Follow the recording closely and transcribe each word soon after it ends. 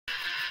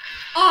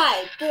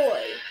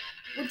Boy,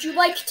 would you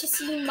like to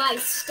see my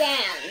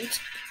stand?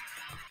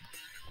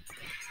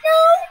 No,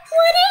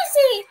 what is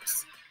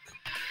it?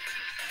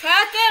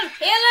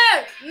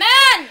 Caterpillar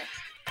Man!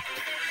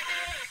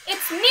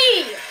 It's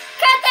me,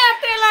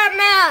 Caterpillar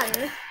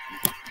Man!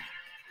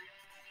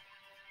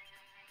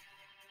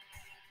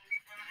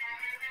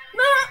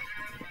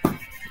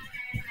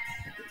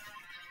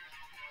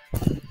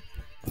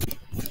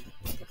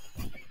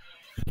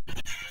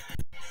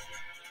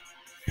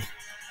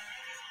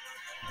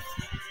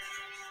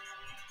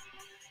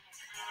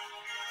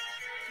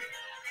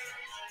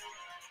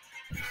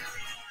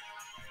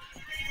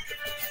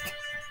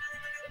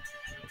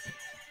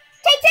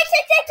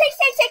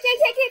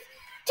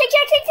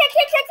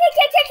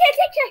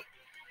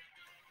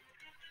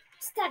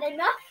 Is that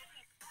enough?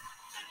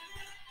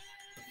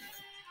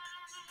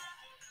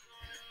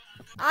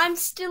 I'm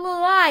still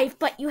alive,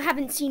 but you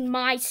haven't seen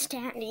my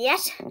stand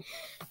yet.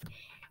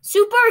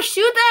 Super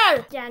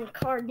Shooter! Stand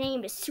card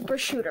name is Super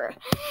Shooter,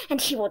 and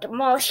he will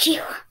demolish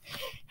you.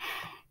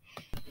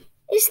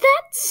 Is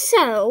that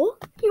so?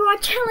 You are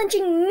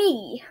challenging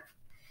me,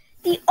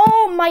 the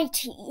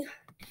Almighty.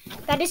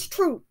 That is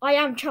true. I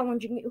am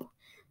challenging you,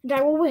 and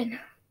I will win.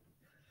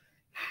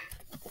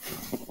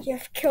 You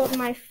have killed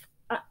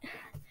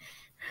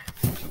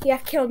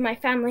my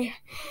family,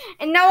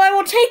 and now I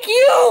will take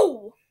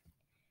you!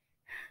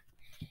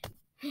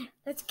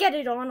 Let's get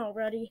it on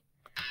already.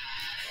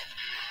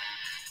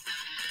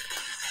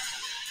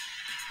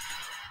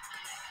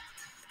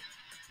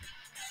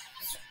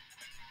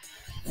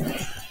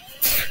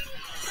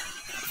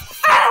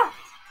 Ah!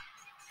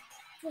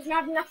 It was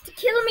not enough to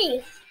kill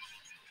me.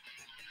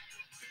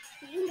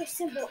 I wonder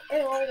simple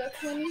arrow will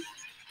come.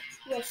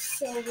 You're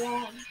so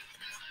wrong.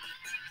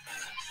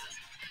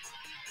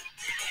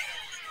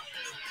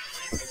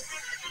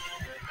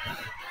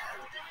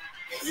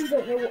 You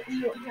don't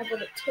have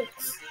what it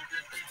takes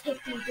to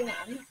take me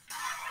down.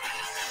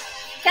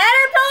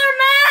 Caterpillar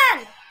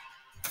Man!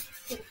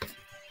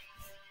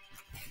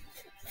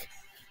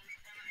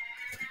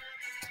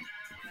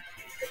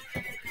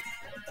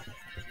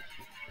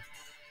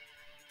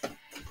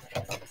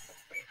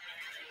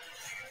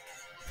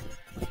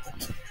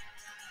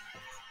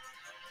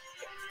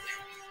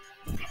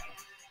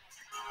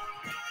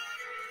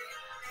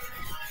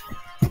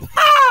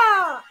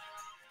 Ah!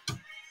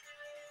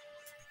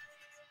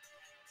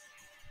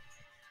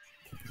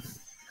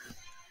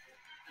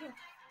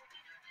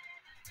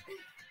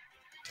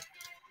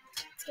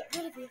 Let's get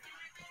rid of you.